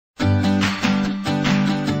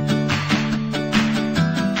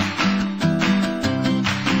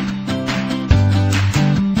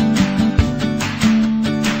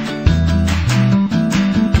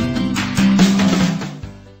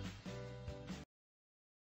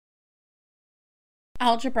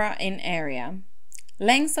Algebra in area.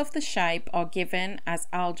 Lengths of the shape are given as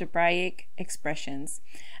algebraic expressions,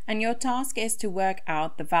 and your task is to work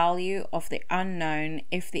out the value of the unknown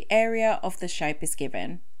if the area of the shape is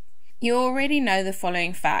given. You already know the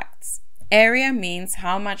following facts. Area means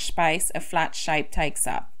how much space a flat shape takes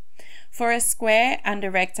up. For a square and a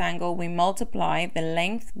rectangle, we multiply the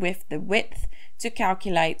length with the width to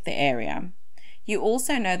calculate the area. You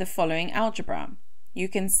also know the following algebra. You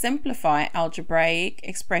can simplify algebraic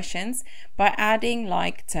expressions by adding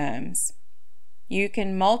like terms. You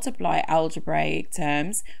can multiply algebraic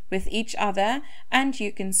terms with each other, and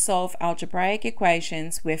you can solve algebraic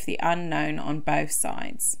equations with the unknown on both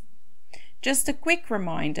sides. Just a quick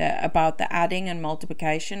reminder about the adding and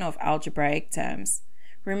multiplication of algebraic terms.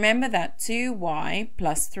 Remember that 2y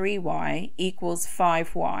plus 3y equals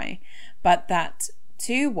 5y, but that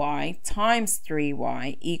 2y times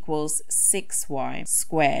 3y equals 6y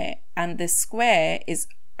square, and the square is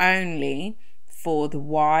only for the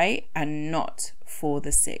y and not for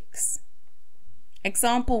the 6.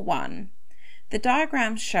 Example 1. The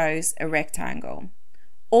diagram shows a rectangle.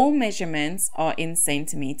 All measurements are in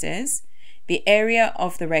centimeters. The area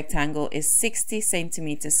of the rectangle is 60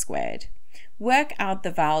 centimeters squared. Work out the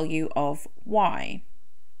value of y.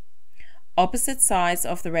 Opposite sides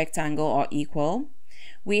of the rectangle are equal.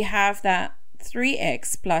 We have that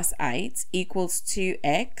 3x plus 8 equals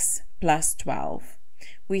 2x plus 12.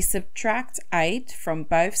 We subtract 8 from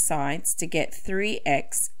both sides to get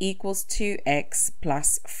 3x equals 2x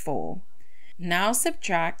plus 4. Now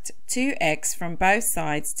subtract 2x from both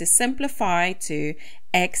sides to simplify to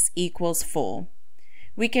x equals 4.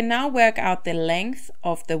 We can now work out the length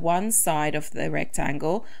of the one side of the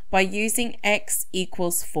rectangle by using x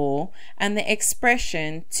equals 4 and the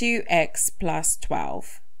expression 2x plus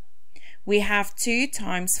 12. We have 2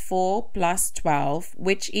 times 4 plus 12,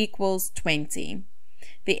 which equals 20.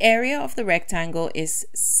 The area of the rectangle is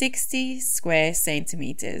 60 square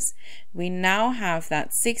centimeters. We now have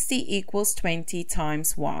that 60 equals 20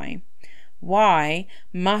 times y. Y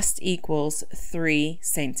must equals 3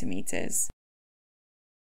 centimeters.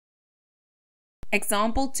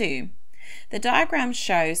 Example 2. The diagram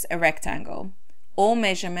shows a rectangle. All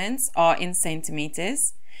measurements are in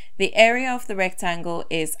centimeters. The area of the rectangle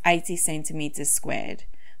is 80 centimeters squared.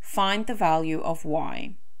 Find the value of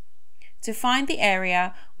y. To find the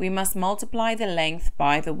area, we must multiply the length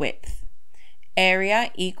by the width.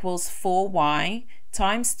 Area equals 4y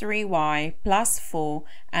times 3y plus 4,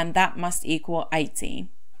 and that must equal 80.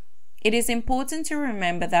 It is important to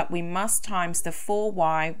remember that we must times the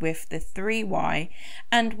 4y with the 3y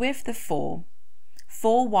and with the 4.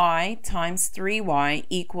 4y times 3y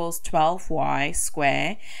equals 12y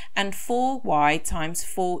square, and 4y times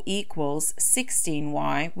 4 equals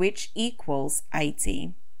 16y, which equals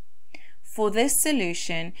 80. For this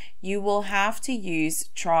solution, you will have to use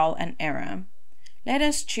trial and error. Let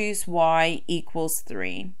us choose y equals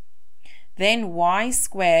 3. Then y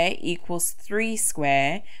square equals 3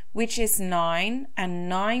 square, which is 9, and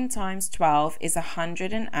 9 times 12 is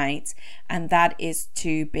 108, and that is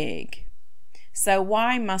too big. So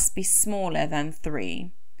y must be smaller than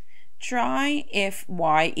 3. Try if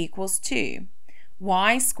y equals 2.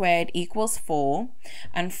 Y squared equals 4,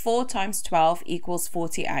 and 4 times 12 equals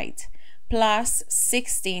 48, plus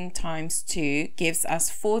 16 times 2 gives us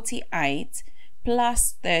 48,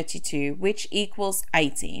 plus 32, which equals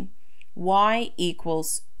 80. Y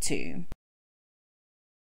equals 2.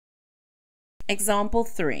 Example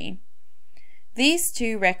 3. These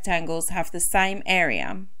two rectangles have the same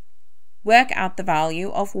area. Work out the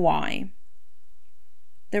value of y.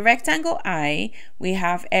 The rectangle A, we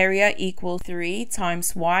have area equal 3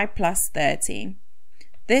 times y plus 30.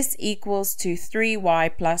 This equals to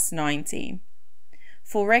 3y plus 90.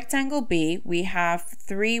 For rectangle B, we have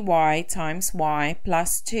 3y times y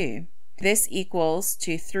plus 2. This equals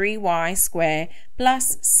to 3y square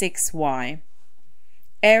plus 6y.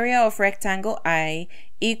 Area of rectangle A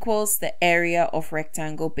equals the area of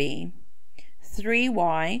rectangle B.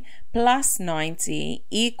 3y plus 90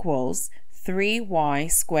 equals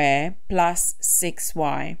 3y square plus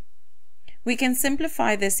 6y. We can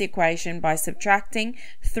simplify this equation by subtracting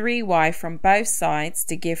 3y from both sides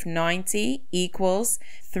to give 90 equals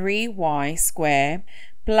 3y square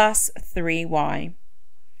plus 3y.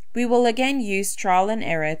 We will again use trial and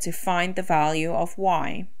error to find the value of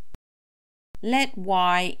y. Let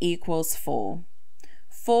y equals 4.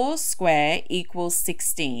 4 square equals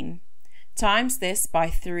 16. Times this by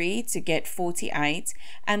 3 to get 48,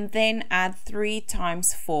 and then add 3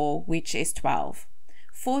 times 4, which is 12.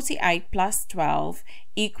 48 plus 12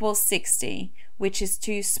 equals 60, which is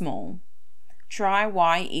too small. Try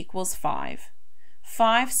y equals 5.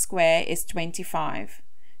 5 squared is 25.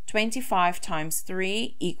 25 times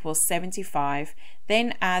 3 equals 75.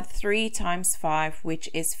 Then add 3 times 5, which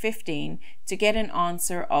is 15, to get an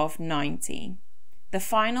answer of 90. The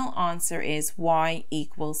final answer is y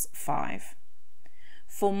equals 5.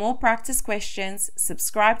 For more practice questions,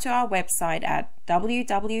 subscribe to our website at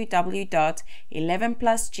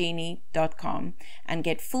www.11plusgenie.com and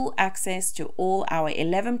get full access to all our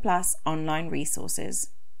 11 Plus online resources.